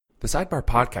The Sidebar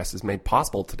Podcast is made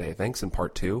possible today thanks in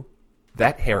part to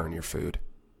that hair in your food.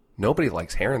 Nobody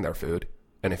likes hair in their food,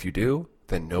 and if you do,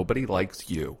 then nobody likes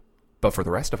you. But for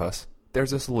the rest of us,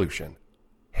 there's a solution.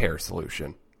 Hair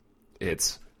solution.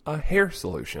 It's a hair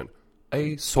solution.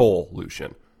 A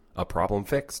solution. A problem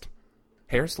fixed.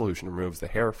 Hair solution removes the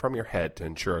hair from your head to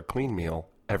ensure a clean meal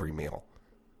every meal.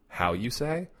 How, you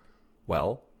say?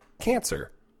 Well,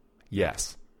 cancer.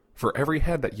 Yes. For every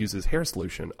head that uses hair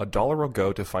solution, $1 will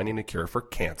go to finding a cure for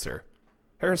cancer.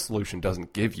 Hair solution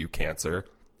doesn't give you cancer.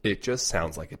 It just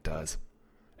sounds like it does.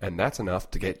 And that's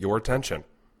enough to get your attention.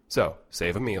 So,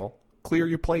 save a meal, clear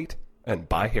your plate, and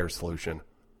buy hair solution.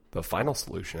 The final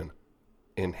solution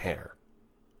in hair.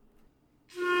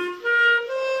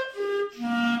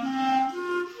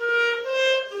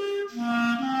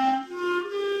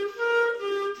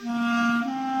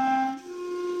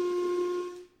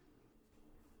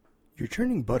 You're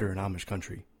churning butter in Amish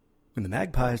country when the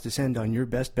magpies descend on your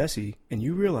best Bessie and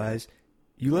you realize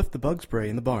you left the bug spray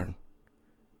in the barn.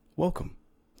 Welcome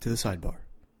to the Sidebar.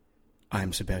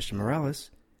 I'm Sebastian Morales,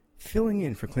 filling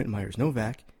in for Clint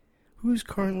Myers-Novak, who's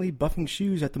currently buffing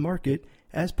shoes at the market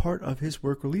as part of his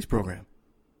work release program.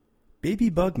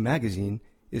 Babybug magazine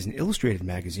is an illustrated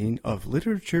magazine of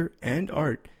literature and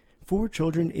art for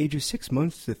children ages 6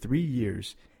 months to 3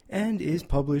 years and is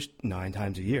published 9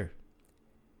 times a year.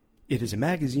 It is a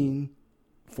magazine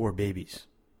for babies.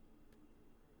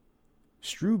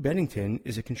 Strew Bennington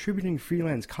is a contributing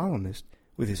freelance columnist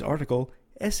with his article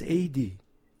SAD,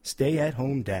 Stay at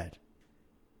Home Dad.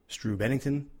 Strew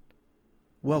Bennington,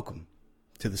 welcome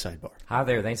to the Sidebar. Hi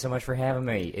there, thanks so much for having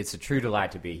me. It's a true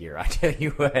delight to be here. I tell you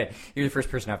what, you're the first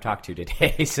person I've talked to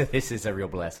today, so this is a real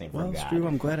blessing from God. Well, Strew,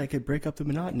 I'm glad I could break up the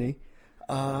monotony.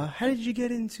 How did you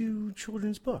get into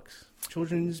children's books,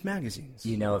 children's magazines?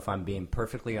 You know, if I'm being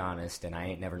perfectly honest, and I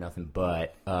ain't never nothing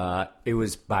but, it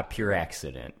was by pure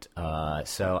accident.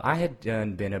 So I had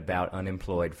been about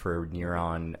unemployed for near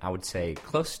on, I would say,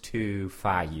 close to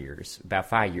 5 years, about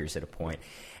 5 years at a point.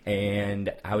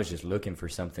 And I was just looking for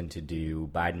something to do,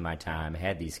 biding my time,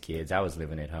 had these kids. I was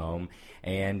living at home.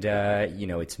 And, you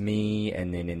know, it's me,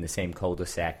 and then in the same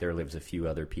cul-de-sac there lives a few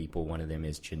other people. One of them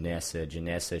is Janessa.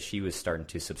 Janessa, she was starting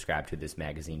to subscribe to this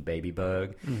magazine,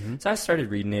 Babybug. Mm-hmm. So I started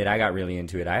reading it. I got really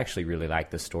into it. I actually really like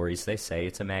the stories. They say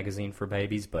it's a magazine for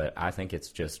babies, but I think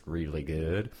it's just really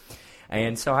good.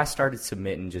 And so I started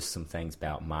submitting just some things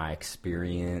about my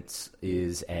experience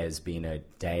as being a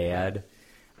dad.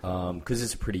 Because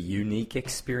it's a pretty unique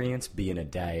experience being a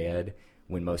dad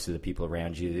when most of the people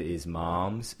around you is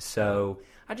moms. So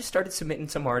I just started submitting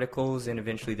some articles, and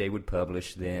eventually they would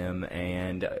publish them.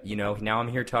 And, you know, now I'm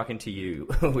here talking to you,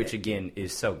 which, again,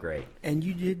 is so great. And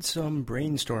you did some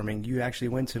brainstorming. You actually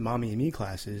went to Mommy and Me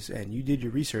classes, and you did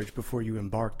your research before you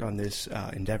embarked on this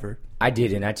endeavor. I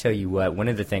did, and I tell you what, one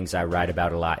of the things I write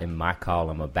about a lot in my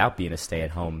column about being a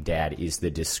stay-at-home dad is the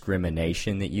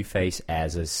discrimination that you face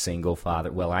as a single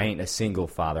father. Well, I ain't a single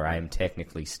father. I am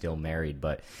technically still married,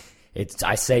 but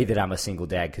I say that I'm a single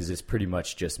dad because it's pretty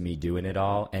much just me doing it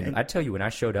all. And I tell you, when I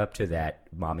showed up to that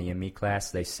Mommy and Me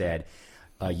class, they said,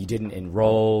 you didn't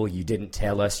enroll, you didn't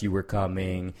tell us you were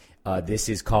coming, this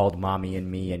is called Mommy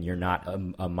and Me, and you're not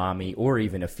a mommy or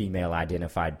even a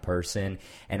female-identified person.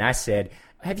 And I said,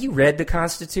 have you read the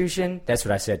Constitution? That's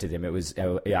what I said to them.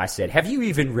 I said, have you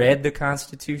even read the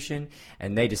Constitution?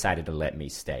 And they decided to let me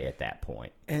stay at that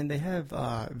point. And they have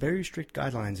very strict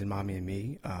guidelines in Mommy and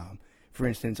Me. For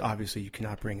instance, obviously you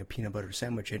cannot bring a peanut butter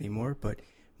sandwich anymore, but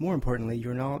more importantly,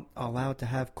 you're not allowed to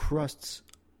have crusts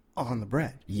on the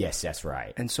bread. Yes, that's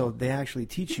right. And so they actually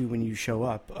teach you when you show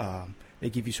up. They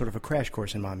give you sort of a crash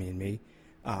course in Mommy and Me.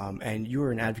 And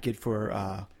you're an advocate for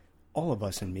all of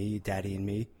us and me, Daddy and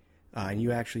Me. And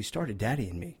you actually started Daddy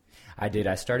and Me. I did.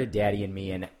 I started Daddy and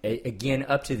Me. And again,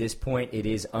 up to this point, it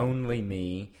is only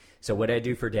me. So what I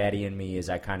do for Daddy and Me is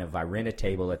I rent a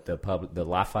table at the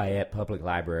Lafayette Public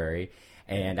Library,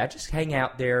 and I just hang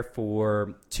out there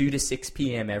for 2 to 6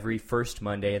 p.m. every first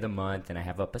Monday of the month, and I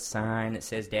have up a sign that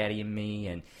says Daddy and Me,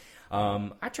 and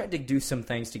I tried to do some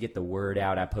things to get the word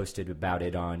out. I posted about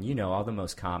it on, you know, all the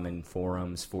most common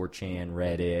forums, 4chan,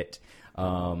 Reddit,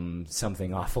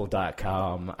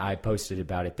 somethingawful.com. I posted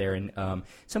about it there, and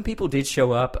some people did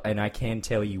show up, and I can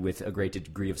tell you with a great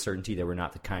degree of certainty they were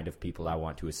not the kind of people I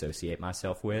want to associate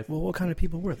myself with. Well, what kind of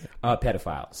people were there?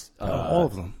 Pedophiles. All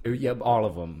of them? Yeah, all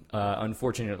of them.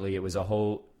 Unfortunately, it was a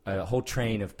whole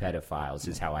train of pedophiles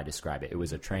is how I describe it. It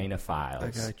was a train of files.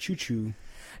 Like a choo-choo.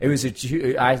 It was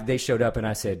they showed up, and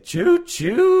I said,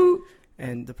 choo-choo.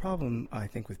 And the problem, I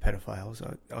think, with pedophiles,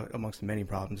 amongst the many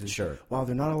problems, is Sure. while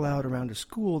they're not allowed around a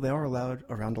school, they are allowed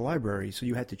around a library, so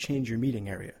you had to change your meeting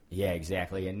area. Yeah,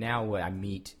 exactly. And now I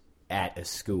meet at a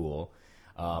school,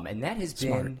 and that has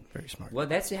been... Very smart. Well,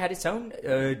 that's had its own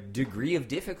degree of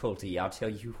difficulty, I'll tell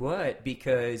you what,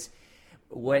 because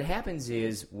what happens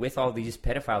is with all these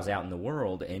pedophiles out in the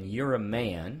world, and you're a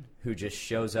man who just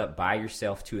shows up by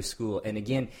yourself to a school. And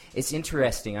again, it's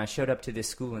interesting. I showed up to this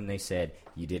school and they said,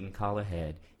 you didn't call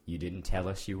ahead. You didn't tell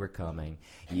us you were coming.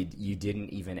 You didn't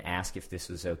even ask if this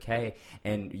was okay.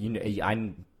 And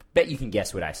I bet you can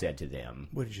guess what I said to them.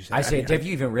 What did you say? I said, have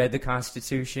you even read the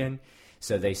Constitution?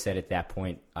 So they said at that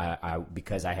point,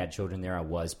 because I had children there, I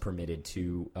was permitted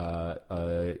to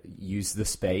use the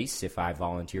space if I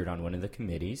volunteered on one of the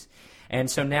committees. And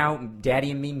so now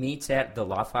Daddy and me meets at the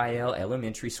Lafayette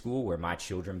Elementary School where my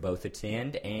children both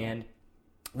attend. And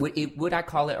would I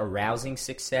call it a rousing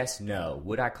success? No.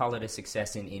 Would I call it a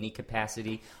success in any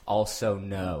capacity? Also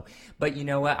no. But you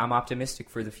know what? I'm optimistic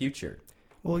for the future.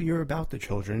 Well, you're about the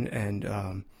children,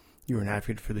 and you're an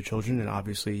advocate for the children, and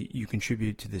obviously you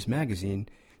contribute to this magazine.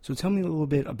 So tell me a little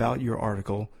bit about your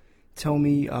article. Tell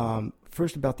me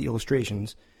first about the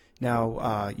illustrations.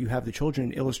 Now, you have the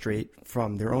children illustrate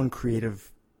from their own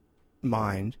creative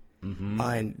mind,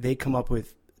 and they come up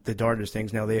with the darndest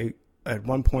things. Now, at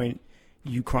one point,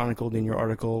 you chronicled in your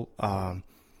article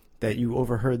that you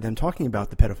overheard them talking about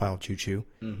the pedophile choo-choo,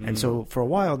 and so for a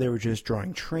while they were just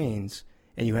drawing trains,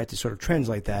 and you had to sort of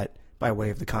translate that by way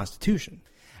of the Constitution.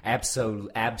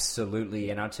 Absolutely.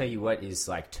 And I'll tell you what is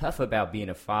like tough about being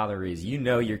a father is you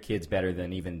know your kids better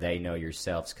than even they know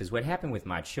yourselves. Because what happened with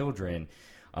my children,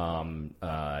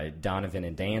 Donovan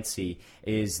and Dancy,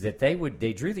 is that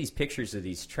they drew these pictures of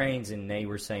these trains, and they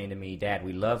were saying to me, Dad,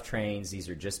 we love trains. These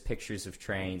are just pictures of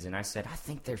trains. And I said, I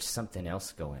think there's something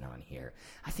else going on here.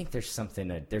 I think there's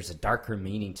there's a darker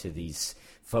meaning to these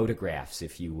photographs,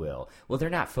 if you will. Well, they're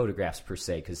not photographs per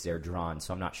se because they're drawn,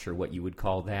 so I'm not sure what you would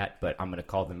call that, but I'm going to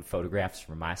call them photographs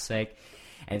for my sake.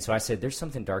 And so I said, there's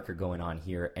something darker going on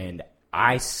here, and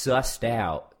I sussed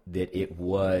out that it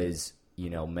was,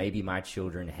 maybe my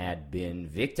children had been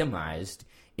victimized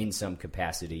in some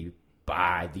capacity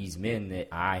by these men that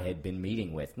I had been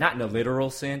meeting with. Not in a literal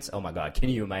sense. Oh, my God, can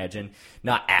you imagine?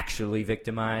 Not actually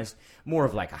victimized. More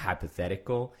of like a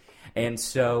hypothetical. And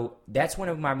so that's one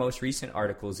of my most recent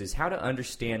articles is how to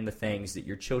understand the things that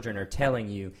your children are telling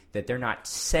you that they're not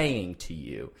saying to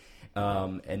you.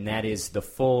 And that is the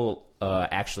full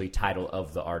actually title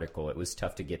of the article. It was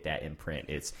tough to get that in print.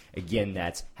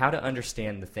 That's how to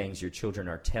understand the things your children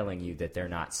are telling you that they're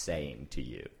not saying to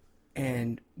you.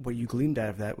 And what you gleaned out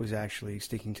of that was actually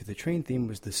sticking to the train theme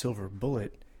was the silver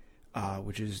bullet,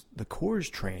 which is the Coors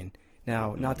train.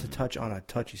 Now, not to touch on a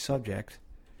touchy subject,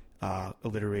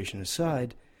 alliteration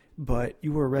aside, but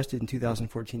you were arrested in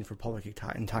 2014 for public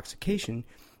intoxication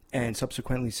and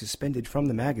subsequently suspended from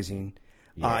the magazine.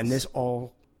 Yes. And this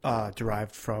all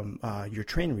derived from your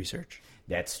train research.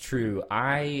 That's true.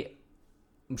 I'm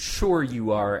sure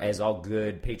you are, as all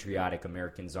good patriotic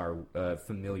Americans are,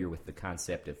 familiar with the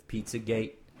concept of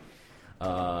Pizzagate.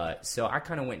 So I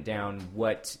kind of went down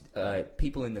what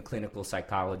people in the clinical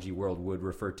psychology world would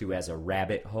refer to as a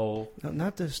rabbit hole. Now,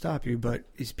 not to stop you, but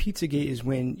Pizzagate is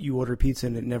when you order pizza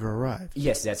and it never arrived.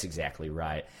 Yes, that's exactly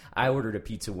right. I ordered a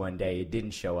pizza one day. It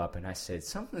didn't show up, and I said,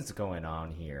 something's going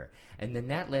on here. And then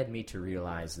that led me to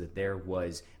realize that there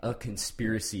was a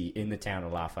conspiracy in the town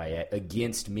of Lafayette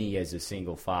against me as a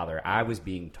single father. I was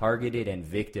being targeted and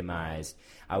victimized.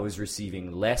 I was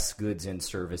receiving less goods and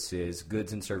services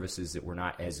that were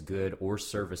not as good or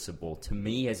serviceable to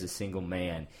me as a single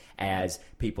man as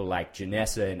people like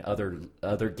Janessa and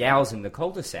other gals in the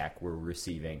cul-de-sac were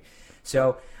receiving.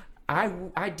 So I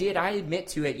admit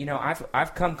to it.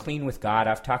 I've come clean with God.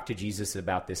 I've talked to Jesus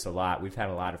about this a lot. We've had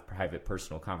a lot of private,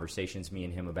 personal conversations, me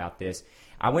and him, about this.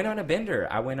 I went on a bender.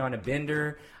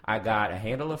 I got a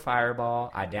handle of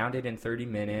Fireball. I downed it in 30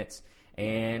 minutes.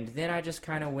 And then I just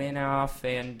kind of went off,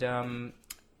 and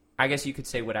I guess you could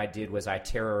say what I did was I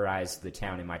terrorized the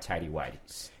town in my tidy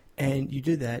whities. And you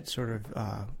did that sort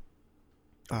of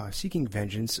seeking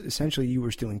vengeance. Essentially, you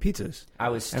were stealing pizzas. I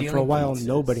was stealing pizzas. And for a while,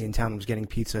 nobody in town was getting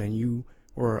pizza, and you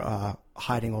were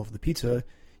hiding all of the pizza.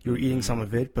 You were eating some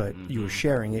of it, but you were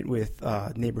sharing it with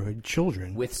neighborhood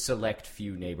children. With select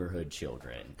few neighborhood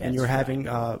children. And you were having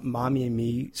mommy and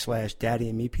me / daddy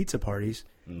and me pizza parties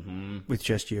with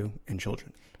just you and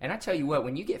children. And I tell you what,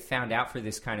 when you get found out for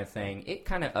this kind of thing, it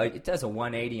kind of it does a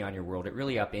 180 on your world. It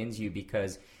really upends you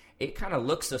because it kind of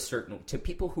looks a certain, to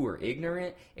people who are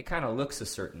ignorant, it kind of looks a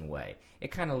certain way. It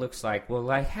kind of looks like, well,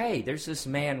 like, hey, there's this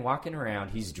man walking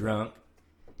around. He's drunk.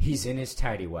 He's in his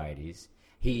tighty-whities.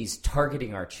 He's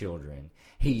targeting our children.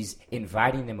 He's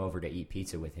inviting them over to eat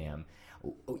pizza with him.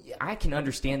 I can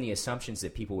understand the assumptions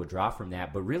that people would draw from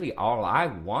that, but really all I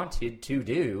wanted to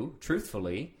do,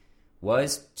 truthfully,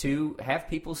 was to have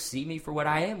people see me for what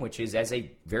I am, which is as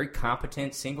a very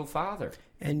competent single father.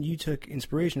 And you took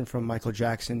inspiration from Michael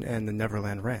Jackson and the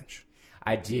Neverland Ranch.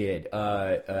 I did.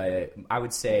 I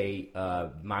would say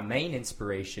my main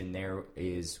inspiration there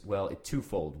is, well,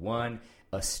 twofold. One,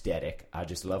 aesthetic. I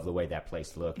just love the way that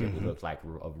place looked. Mm-hmm. It looked like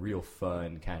a real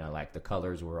fun, kind of like the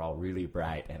colors were all really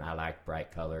bright, and I like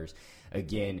bright colors.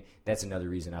 Again, that's another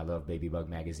reason I love Babybug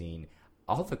magazine.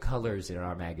 All the colors in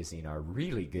our magazine are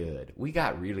really good. We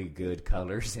got really good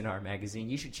colors in our magazine.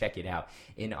 You should check it out.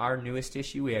 In our newest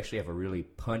issue, we actually have a really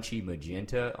punchy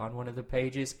magenta on one of the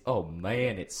pages. Oh,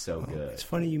 man, it's so good. It's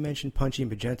funny you mentioned punchy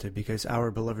magenta because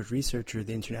our beloved researcher,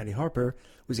 the Internati Harper,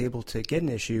 was able to get an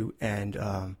issue, and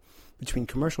between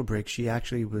commercial breaks, she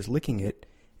actually was licking it,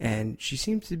 and she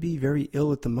seemed to be very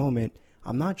ill at the moment.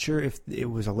 I'm not sure if it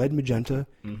was a lead magenta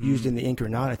used in the ink or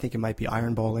not. I think it might be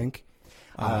Iron Ball ink.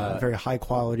 Very high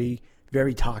quality,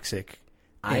 very toxic.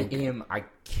 I'm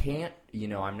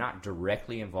not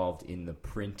directly involved in the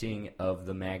printing of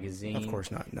the magazine. Of course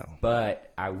not, no.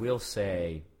 But I will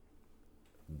say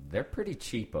they're pretty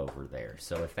cheap over there.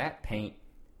 So if that paint,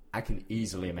 I can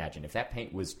easily imagine, if that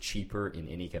paint was cheaper in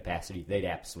any capacity, they'd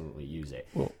absolutely use it.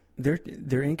 Well,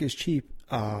 their ink is cheap,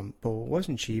 but what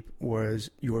wasn't cheap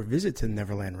was your visit to the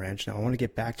Neverland Ranch. Now, I want to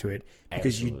get back to it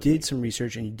because you did some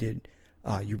research and you did...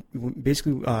 you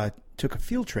basically took a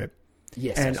field trip.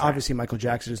 Yes, and right. Obviously Michael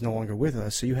Jackson is no longer with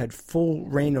us, so you had full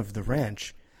reign of the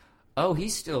ranch. Oh,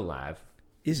 he's still alive.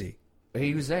 Is he?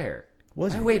 He was there.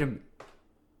 Was he? Wait a minute.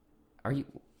 Are you...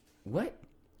 What?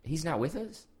 He's not with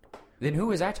us? Then who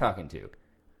was I talking to?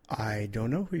 I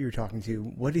don't know who you're talking to.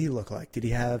 What did he look like? Did he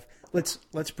have... Let's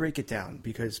break it down,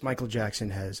 because Michael Jackson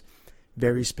has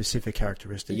very specific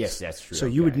characteristics. Yes, that's true. So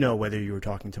you would know whether you were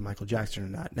talking to Michael Jackson or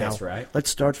not. Now, that's right. Let's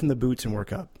start from the boots and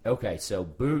work up. Okay, so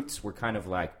boots were kind of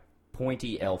like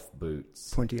pointy elf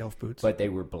boots. Pointy elf boots. But they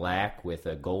were black with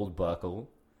a gold buckle,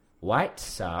 white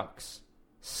socks,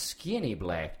 skinny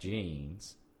black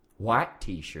jeans, white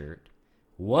t-shirt,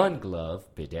 one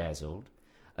glove, bedazzled,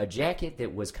 a jacket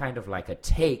that was kind of like a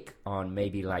take on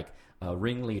maybe like a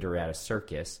ringleader at a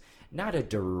circus. Not a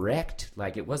direct,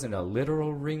 like it wasn't a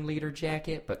literal ringleader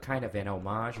jacket, but kind of an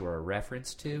homage or a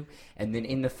reference to. And then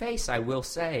in the face, I will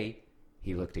say,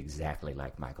 he looked exactly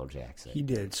like Michael Jackson. He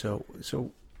did. So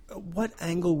what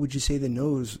angle would you say the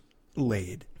nose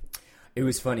laid? It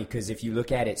was funny because if you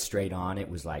look at it straight on, it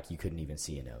was like you couldn't even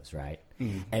see a nose, right?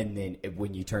 Mm. And then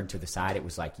when you turned to the side, it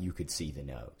was like you could see the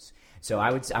nose. So I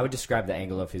would describe the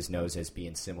angle of his nose as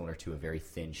being similar to a very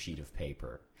thin sheet of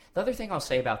paper. The other thing I'll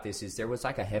say about this is there was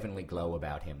like a heavenly glow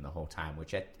about him the whole time,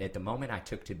 which at the moment I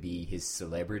took to be his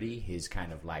celebrity, his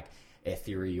kind of like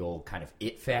ethereal kind of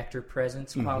it factor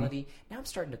presence quality. Now I'm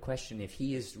starting to question if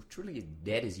he is truly as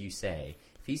dead as you say,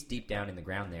 if he's deep down in the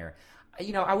ground there.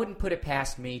 You know, I wouldn't put it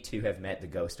past me to have met the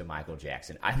ghost of Michael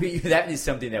Jackson. I mean, that is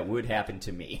something that would happen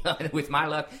to me. With my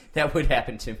luck, that would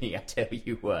happen to me, I tell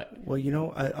you what. Well, you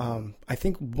know, I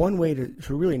think one way to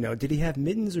really know, did he have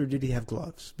mittens or did he have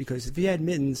gloves? Because if he had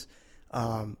mittens,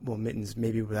 mittens,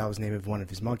 maybe that was the name of one of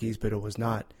his monkeys, but it was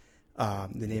not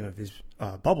the name of his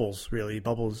Bubbles, really.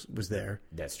 Bubbles was there.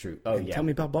 That's true. Oh, yeah. Tell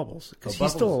me about Bubbles, because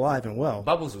he's still alive and well.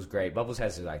 Bubbles was great. Bubbles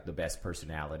has, like, the best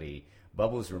personality.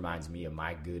 Bubbles reminds me of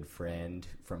my good friend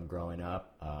from growing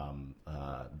up,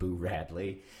 Boo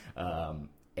Radley,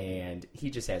 and he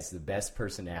just has the best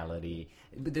personality.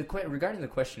 But regarding the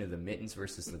question of the mittens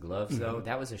versus the gloves, though,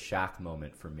 that was a shock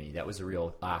moment for me. That was a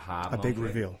real aha moment. A big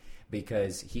reveal.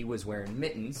 Because he was wearing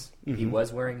mittens. He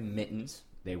was wearing mittens.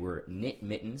 They were knit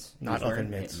mittens. Not oven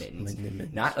mitts.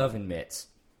 Mittens. Not oven mitts.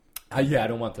 I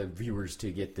don't want the viewers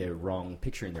to get the wrong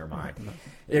picture in their mind. No.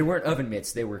 They weren't oven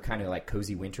mitts. They were kind of like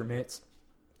cozy winter mitts.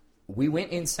 We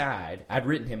went inside. I'd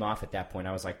written him off at that point.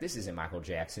 I was like, this isn't Michael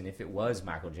Jackson. If it was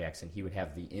Michael Jackson, he would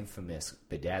have the infamous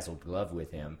bedazzled glove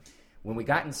with him. When we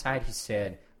got inside, he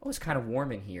said, oh, it's kind of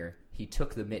warm in here. He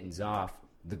took the mittens off.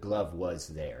 The glove was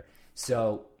there.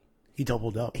 So he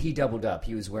doubled up. He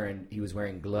was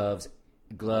wearing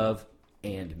glove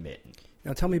and mitten.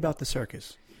 Now tell me about the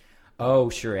circus.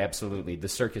 Oh, sure, absolutely. The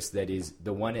circus that is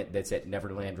the one that's at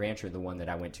Neverland Ranch, or the one that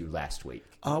I went to last week?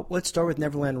 Let's start with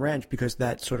Neverland Ranch, because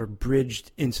that sort of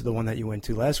bridged into the one that you went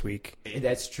to last week.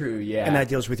 That's true, yeah. And that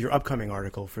deals with your upcoming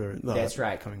article for the That's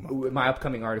right. upcoming month. My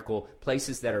upcoming article,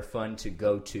 places that are fun to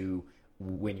go to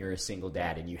when you're a single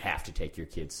dad and you have to take your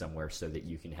kids somewhere so that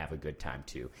you can have a good time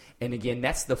too. And again,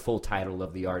 that's the full title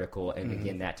of the article. And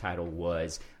again, that title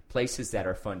was places that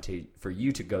are fun for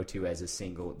you to go to as a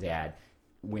single dad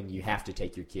when you have to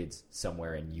take your kids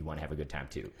somewhere and you want to have a good time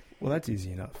too. Well, that's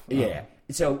easy enough. Yeah.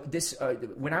 So this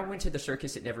when I went to the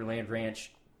circus at Neverland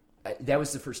Ranch, that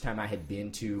was the first time I had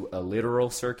been to a literal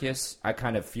circus. I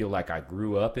kind of feel like I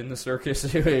grew up in the circus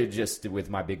just with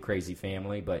my big crazy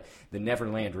family, but the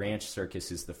Neverland Ranch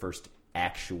circus is the first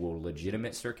actual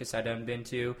legitimate circus I'd done been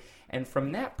to. And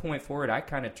from that point forward, I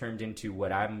kind of turned into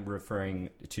what I'm referring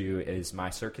to as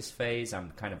my circus phase.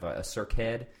 I'm kind of a circ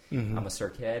head. Mm-hmm. I'm a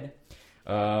circ head.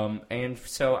 And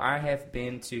so I have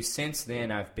been to, since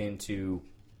then, I've been to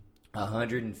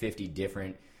 150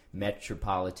 different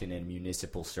metropolitan and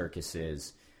municipal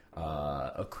circuses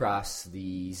across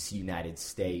these United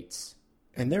States.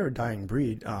 And they're a dying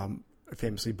breed.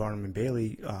 Famously, Barnum and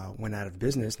Bailey went out of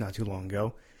business not too long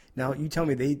ago. Now, you tell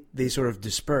me they sort of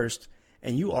dispersed,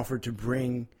 and you offered to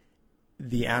bring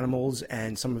the animals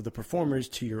and some of the performers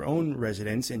to your own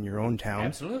residence in your own town.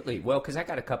 Absolutely. Well, because I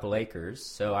got a couple acres,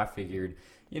 so I figured,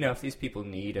 if these people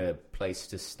need a place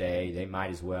to stay, they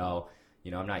might as well.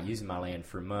 I'm not using my land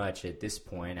for much at this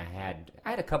point. I had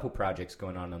a couple projects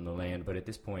going on the land, but at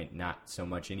this point, not so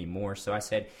much anymore. So I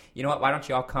said, you know what, why don't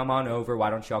y'all come on over?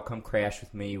 Why don't y'all come crash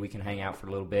with me? We can hang out for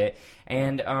a little bit.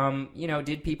 And,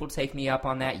 did people take me up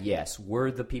on that? Yes.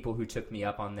 Were the people who took me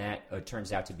up on that,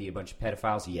 turns out to be a bunch of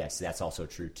pedophiles? Yes, that's also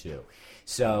true, too.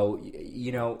 So,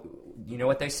 you know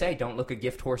what they say, don't look a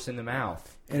gift horse in the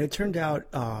mouth. And it turned out,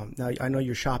 now I know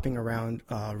you're shopping around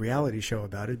a reality show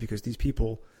about it because these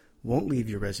people won't leave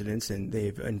your residence, and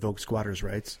they've invoked squatters'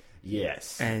 rights.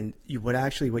 Yes. And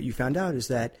what you found out is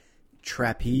that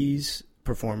trapeze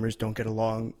performers don't get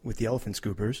along with the elephant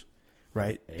scoopers,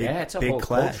 right? It's a whole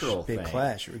cultural thing. Big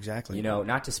clash, exactly.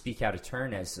 Not to speak out of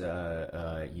turn as,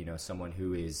 someone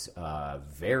who is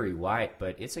very white,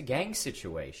 but it's a gang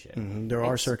situation. Mm-hmm. There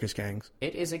are circus gangs.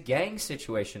 It is a gang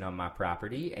situation on my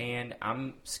property, and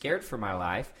I'm scared for my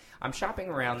life. I'm shopping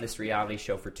around this reality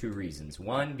show for two reasons.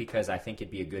 One, because I think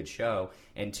it'd be a good show,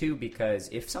 and two, because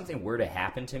if something were to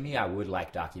happen to me, I would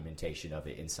like documentation of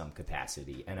it in some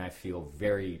capacity, and I feel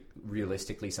very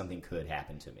realistically something could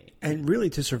happen to me. And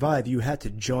really, to survive, you had to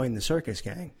join the circus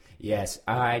gang. Yes,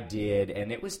 I did,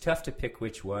 and it was tough to pick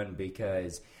which one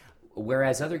because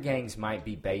whereas other gangs might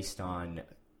be based on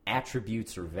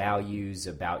attributes or values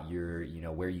about your,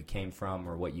 where you came from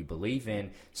or what you believe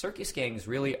in, circus gangs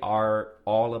really are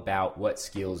all about what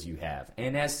skills you have.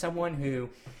 And as someone who,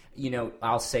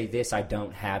 I'll say this, I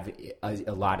don't have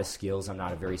a lot of skills. I'm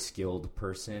not a very skilled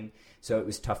person, so it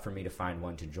was tough for me to find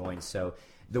one to join. So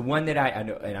the one that I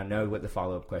know, and I know what the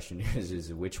follow-up question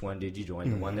is which one did you join?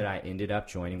 Mm-hmm. The one that I ended up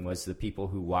joining was the people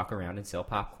who walk around and sell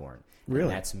popcorn. Really?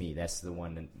 And that's me. That's the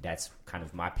one, that's kind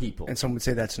of my people. And some would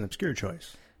say that's an obscure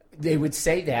choice. They would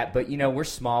say that, but, we're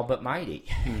small but mighty.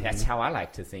 Mm-hmm. That's how I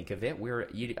like to think of it.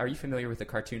 Are you familiar with the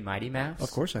cartoon Mighty Mouse? Of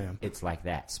course I am. It's like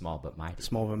that, small but mighty.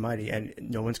 Small but mighty, and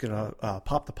no one's going to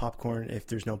pop the popcorn if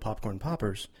there's no popcorn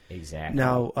poppers. Exactly.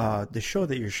 Now, the show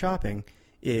that you're shopping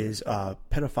is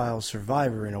Pedophile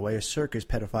Survivor, in a way, a circus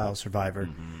Pedophile Survivor.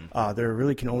 Mm-hmm. There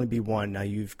really can only be one. Now,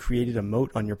 you've created a moat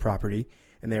on your property,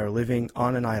 and they are living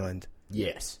on an island.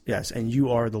 Yes. Yes, and you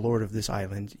are the lord of this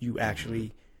island. You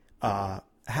actually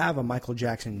have a Michael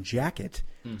Jackson jacket,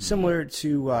 mm-hmm. similar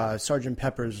to Sgt.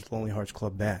 Pepper's Lonely Hearts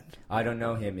Club Band. I don't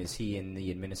know him. Is he in the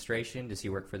administration? Does he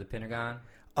work for the Pentagon?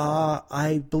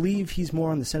 I believe he's more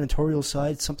on the senatorial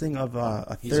side, something of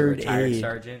a he's third a retired aide.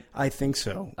 sergeant? I think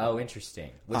so. Oh,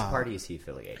 interesting. Which party is he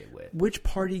affiliated with? Which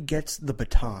party gets the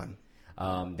baton?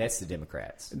 That's the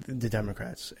Democrats. The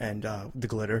Democrats. And the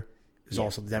glitter is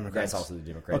also the Democrats. That's also the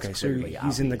Democrats. Okay, so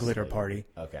he's in the glitter party.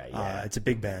 Okay, yeah. It's a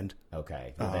big band.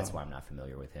 Okay, well, that's why I'm not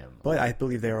familiar with him. But I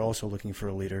believe they are also looking for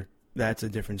a leader. That's a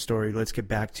different story. Let's get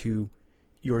back to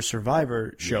your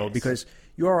Survivor show, because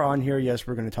you are on here. Yes,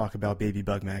 we're going to talk about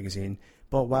Babybug magazine,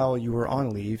 but while you were on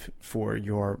leave for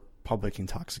your public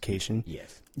intoxication,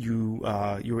 yes, you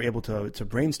were able to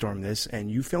brainstorm this,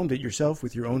 and you filmed it yourself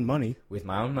with your own money. With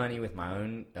my own money, with my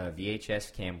own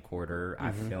VHS camcorder, mm-hmm.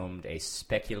 I filmed a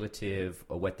speculative,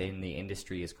 what in the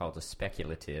industry is called a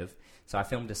speculative. So I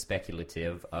filmed a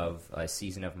speculative of a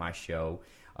season of my show,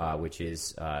 which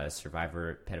is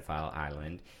Survivor Pedophile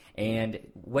Island. And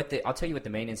I'll tell you what the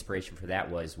main inspiration for that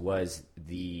was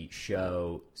the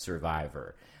show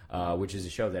Survivor, which is a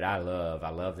show that I love. I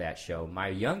love that show. My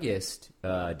youngest,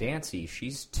 Dancy,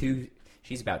 she's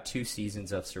about 2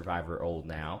 seasons of Survivor old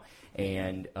now,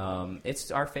 and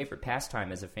it's our favorite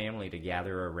pastime as a family to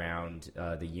gather around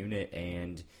the unit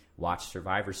and watch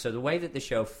Survivor. So the way that the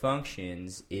show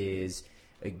functions is,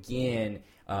 again,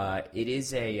 It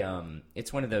is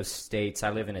it's one of those states. I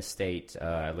live in a state.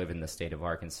 I live in the state of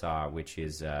Arkansas, which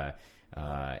is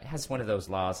has one of those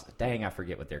laws. Dang, I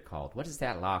forget what they're called. What is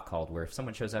that law called? Where if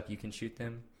someone shows up, you can shoot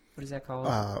them. What is that called?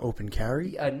 Open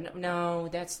carry. No,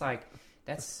 that's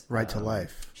Right to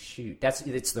life. Shoot,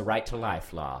 it's the right to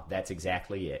life law. That's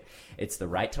exactly it. It's the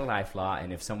right to life law,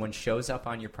 and if someone shows up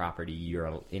on your property,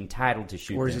 you're entitled to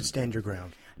shoot them. Or is it stand your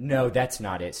ground? No, that's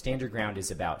not it. Stand your ground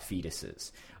is about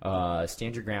fetuses.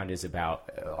 Stand your ground is about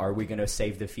are we going to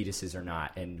save the fetuses or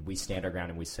not? And we stand our ground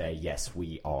and we say, yes,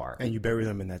 we are. And you bury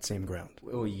them in that same ground.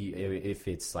 Well, if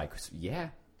it's like, yeah.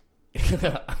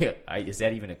 Is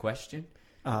that even a question?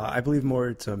 I believe more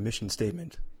it's a mission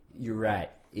statement. You're right.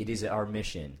 It is our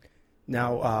mission.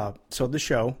 Now, so the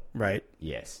show, right?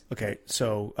 Yes. Okay,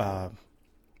 so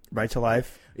Right to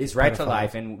Life is Right to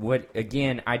Life, and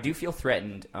again, I do feel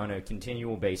threatened on a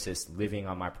continual basis living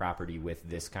on my property with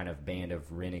this kind of band of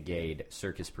renegade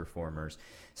circus performers.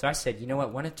 So I said, you know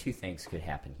what? One of two things could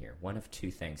happen here. One of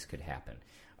two things could happen.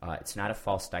 It's not a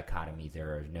false dichotomy.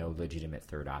 There are no legitimate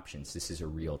third options. This is a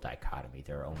real dichotomy.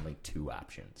 There are only two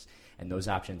options, and those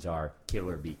options are kill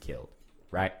or be killed.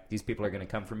 Right? These people are going to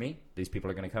come for me. These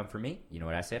people are going to come for me. You know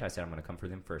what I said? I said I'm going to come for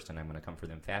them first, and I'm going to come for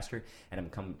them faster, and I'm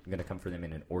going to come for them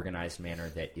in an organized manner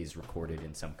that is recorded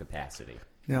in some capacity.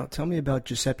 Now, tell me about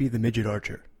Giuseppe the Midget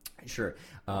Archer. Sure.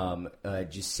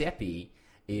 Giuseppe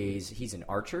he's an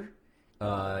archer.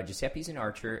 Giuseppe's an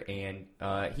archer, and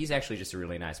he's actually just a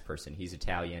really nice person. He's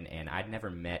Italian, and I'd never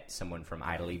met someone from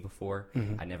Italy before.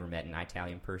 Mm-hmm. I'd never met an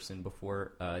Italian person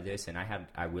before this, and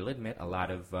I will admit, a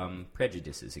lot of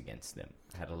prejudices against them.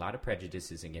 I had a lot of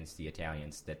prejudices against the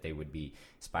Italians, that they would be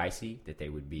spicy, that they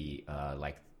would be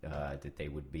that they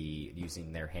would be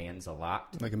using their hands a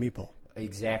lot. Like a meatball.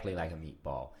 Exactly like a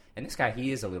meatball. And this guy,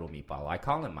 he is a little meatball. I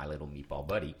call him my little meatball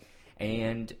buddy.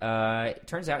 And it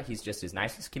turns out he's just as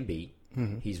nice as can be.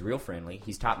 Mm-hmm. He's real friendly.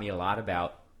 He's taught me a lot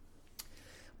about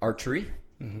archery.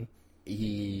 Mm-hmm.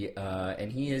 We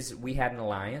had an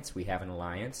alliance. We have an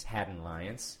alliance. Had an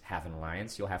alliance. Have an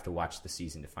alliance. You'll have to watch the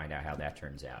season to find out how that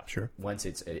turns out. Sure. Once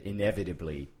it's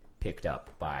inevitably picked up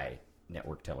by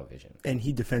network television. And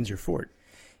he defends your fort.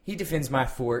 He defends my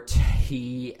fort.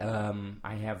 I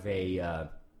have a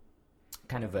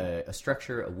kind of a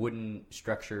structure, a wooden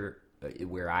structure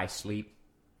where I sleep.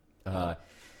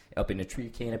 Up in a tree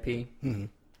canopy, mm-hmm.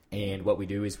 And what we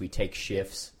do is we take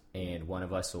shifts, and one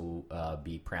of us will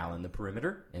be prowling the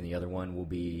perimeter, and the other one will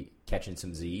be catching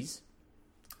some Z's,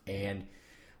 and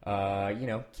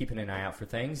keeping an eye out for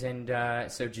things. And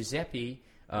so Giuseppe,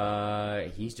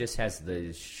 he just has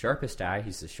the sharpest eye.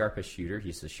 He's the sharpest shooter.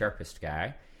 He's the sharpest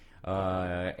guy,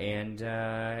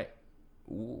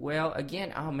 well,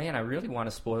 again, oh man, I really want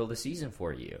to spoil the season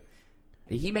for you.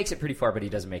 He makes it pretty far, but he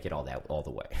doesn't make it all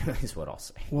the way, is what I'll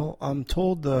say. Well, I'm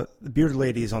told the bearded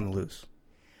lady is on the loose.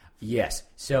 Yes.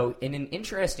 So in an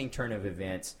interesting turn of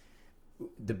events,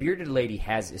 the bearded lady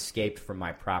has escaped from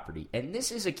my property. And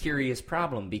this is a curious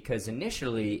problem because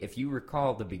initially, if you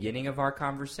recall the beginning of our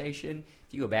conversation,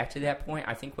 if you go back to that point,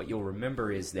 I think what you'll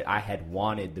remember is that I had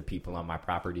wanted the people on my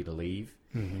property to leave,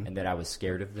 mm-hmm. and that I was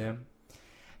scared of them.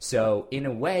 So, in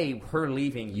a way, her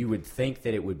leaving, you would think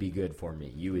that it would be good for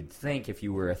me. You would think if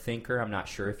you were a thinker, I'm not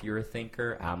sure if you're a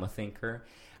thinker, I'm a thinker.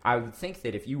 I would think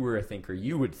that if you were a thinker,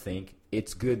 you would think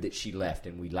it's good that she left,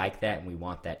 and we like that, and we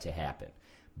want that to happen.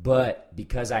 But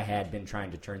because I had been trying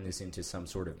to turn this into some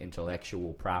sort of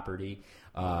intellectual property,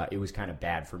 it was kind of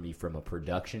bad for me from a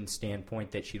production standpoint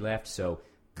that she left. So,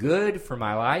 good for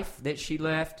my life that she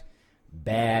left.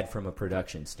 Bad from a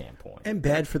production standpoint. And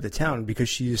bad for the town because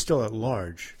she is still at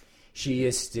large. She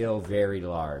is still very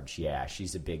large, yeah.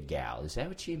 She's a big gal. Is that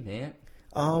what you meant?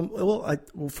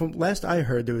 From last I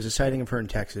heard, there was a sighting of her in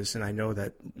Texas, and I know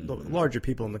that mm-hmm. larger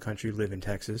people in the country live in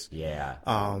Texas. Yeah.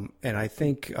 And I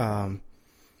think, what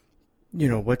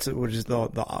is the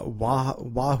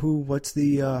Wahoo? What's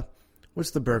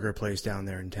the burger place down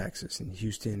there in Texas, in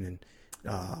Houston, and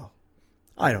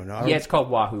I don't know. Yeah, it's called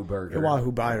Wahoo Burger.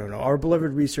 Wahoo, I don't know. Our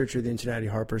beloved researcher, the Cincinnati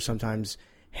Harper, sometimes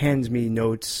hands me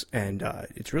notes, and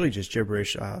it's really just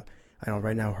gibberish. I know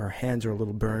right now her hands are a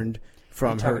little burned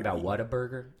from her. Talking about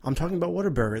Whataburger? I'm talking about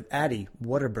Whataburger. Addie,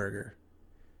 Whataburger.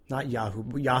 Not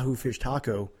Yahoo. Yahoo Fish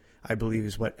Taco, I believe,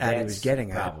 is what Addie was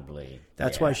getting at. Probably.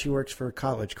 That's why she works for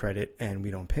college credit, and we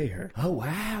don't pay her. Oh,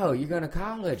 wow. You're going to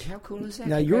college. How cool is that?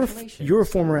 Now, you're a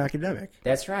former academic.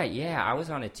 That's right. Yeah. I was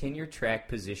on a tenure-track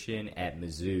position at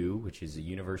Mizzou, which is the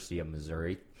University of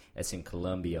Missouri. That's in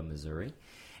Columbia, Missouri.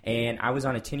 And I was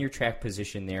on a tenure-track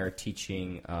position there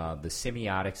teaching the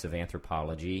semiotics of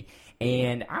anthropology.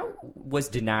 And I was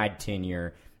denied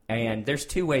tenure. And there's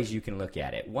two ways you can look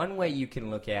at it. One way you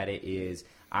can look at it is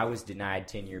I was denied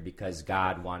tenure because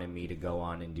God wanted me to go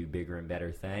on and do bigger and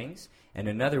better things. And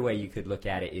another way you could look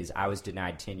at it is I was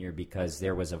denied tenure because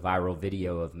there was a viral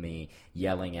video of me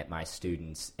yelling at my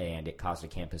students, and it caused a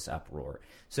campus uproar.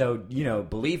 So,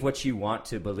 believe what you want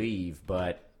to believe,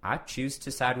 but I choose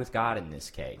to side with God in this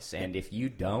case. And if you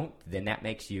don't, then that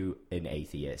makes you an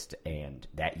atheist, and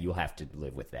that you'll have to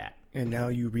live with that. And now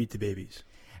you read to babies.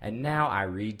 And now I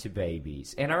read to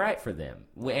babies, and I write for them,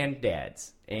 and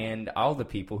dads, and all the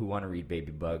people who want to read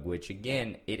Babybug, which,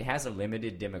 again, it has a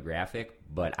limited demographic,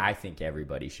 but I think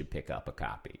everybody should pick up a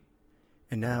copy.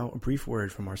 And now, a brief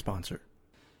word from our sponsor.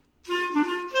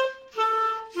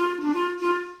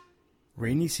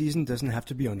 Rainy season doesn't have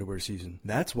to be underwear season.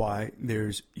 That's why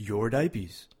there's Your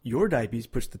Diapies. Your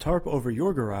Diapies puts the tarp over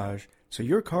your garage so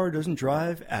your car doesn't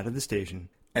drive out of the station.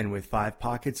 And with 5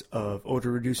 pockets of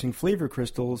odor-reducing flavor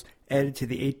crystals added to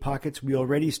the 8 pockets we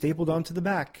already stapled onto the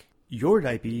back, Your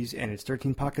Diapies and its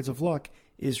 13 pockets of luck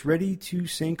is ready to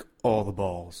sink all the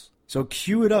balls. So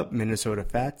cue it up, Minnesota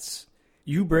Fats.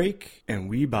 You break and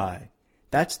we buy.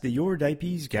 That's the Your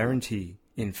Diapies guarantee.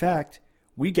 In fact,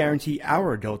 we guarantee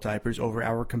our adult diapers over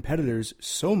our competitors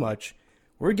so much,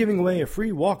 we're giving away a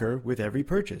free walker with every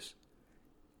purchase.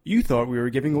 You thought we were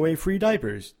giving away free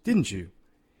diapers, didn't you?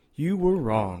 You were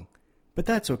wrong, but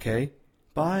that's okay.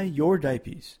 Buy Your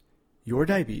Diapies. Your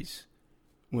Diapies.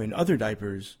 When other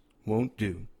diapers won't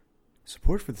do.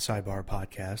 Support for the Sidebar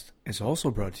podcast is also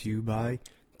brought to you by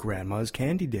Grandma's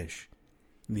Candy Dish,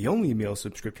 the only meal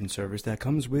subscription service that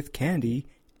comes with candy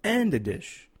and a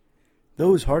dish.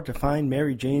 Those hard-to-find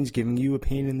Mary Janes giving you a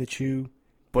pain in the chew,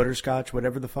 butterscotch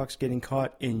whatever the fuck's getting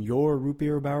caught in your root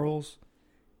beer barrels,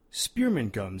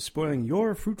 spearmint gum spoiling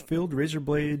your fruit-filled razor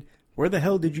blade. Where the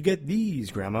hell did you get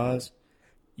these, Grandmas?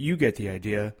 You get the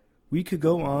idea. We could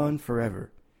go on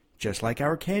forever, just like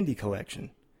our candy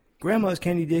collection. Grandma's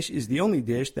Candy Dish is the only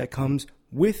dish that comes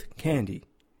with candy.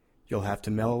 You'll have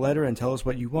to mail a letter and tell us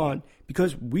what you want,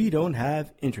 because we don't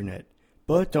have internet.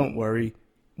 But don't worry,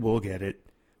 we'll get it.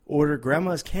 Order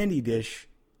Grandma's Candy Dish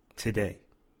today.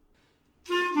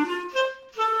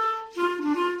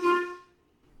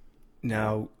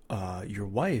 Now, your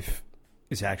wife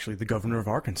is actually the governor of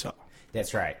Arkansas.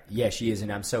 That's right. Yeah, she is,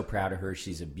 and I'm so proud of her.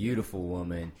 She's a beautiful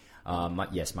woman.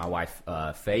 My wife,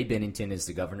 Faye Bennington, is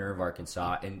the governor of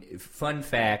Arkansas. And fun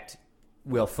fact,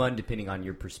 fun depending on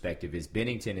your perspective, is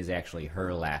Bennington is actually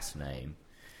her last name.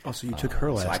 Oh, so you took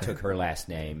her last name. So I took her last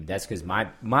name. That's because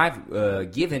my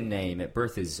given name at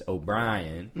birth is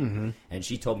O'Brien, and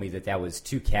she told me that was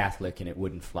too Catholic and it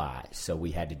wouldn't fly. So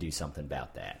we had to do something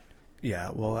about that.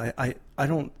 Yeah, well, I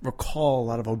don't recall a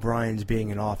lot of O'Briens being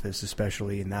in office,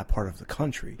 especially in that part of the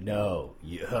country. No,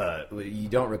 you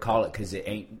don't recall it because it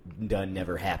ain't done,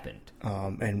 never happened.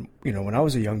 And, when I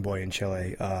was a young boy in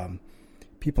Chile,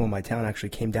 people in my town actually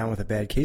came down with a bad case